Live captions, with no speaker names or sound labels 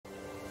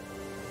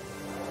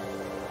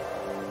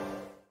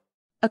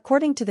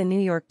According to the New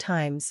York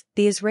Times,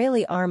 the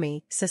Israeli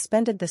army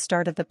suspended the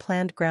start of the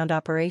planned ground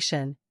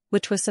operation,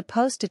 which was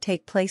supposed to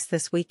take place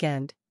this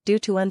weekend, due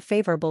to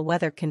unfavorable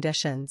weather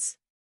conditions.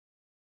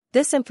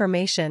 This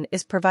information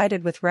is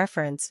provided with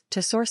reference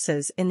to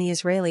sources in the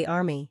Israeli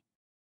army.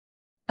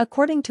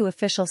 According to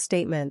official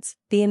statements,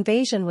 the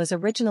invasion was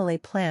originally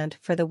planned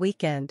for the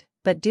weekend,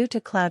 but due to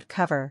cloud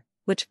cover,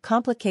 which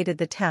complicated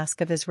the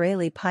task of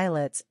Israeli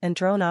pilots and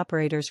drone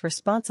operators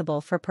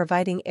responsible for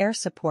providing air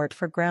support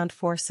for ground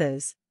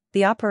forces,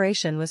 the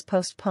operation was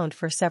postponed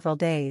for several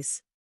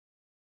days.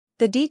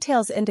 The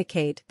details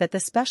indicate that the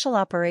special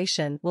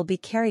operation will be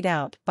carried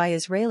out by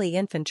Israeli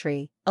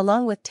infantry,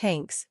 along with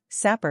tanks,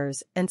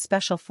 sappers, and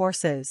special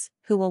forces,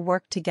 who will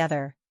work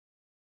together.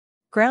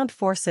 Ground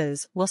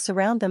forces will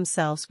surround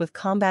themselves with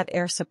combat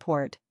air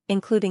support,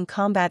 including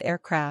combat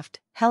aircraft,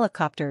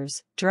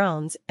 helicopters,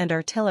 drones, and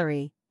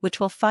artillery, which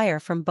will fire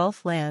from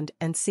both land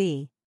and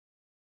sea.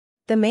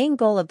 The main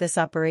goal of this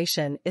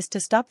operation is to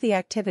stop the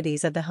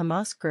activities of the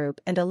Hamas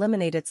group and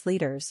eliminate its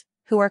leaders,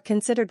 who are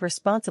considered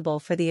responsible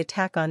for the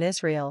attack on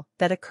Israel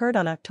that occurred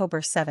on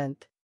October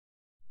 7th.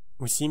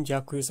 Усім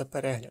дякую за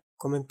перегляд.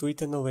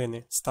 Коментуйте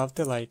новини,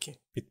 ставте лайки,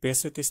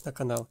 підписуйтесь на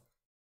канал.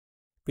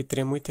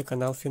 Підтримуйте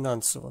канал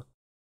фінансово.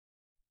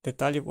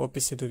 Деталі в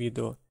описі до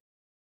відео.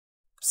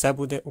 Все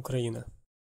буде Україна!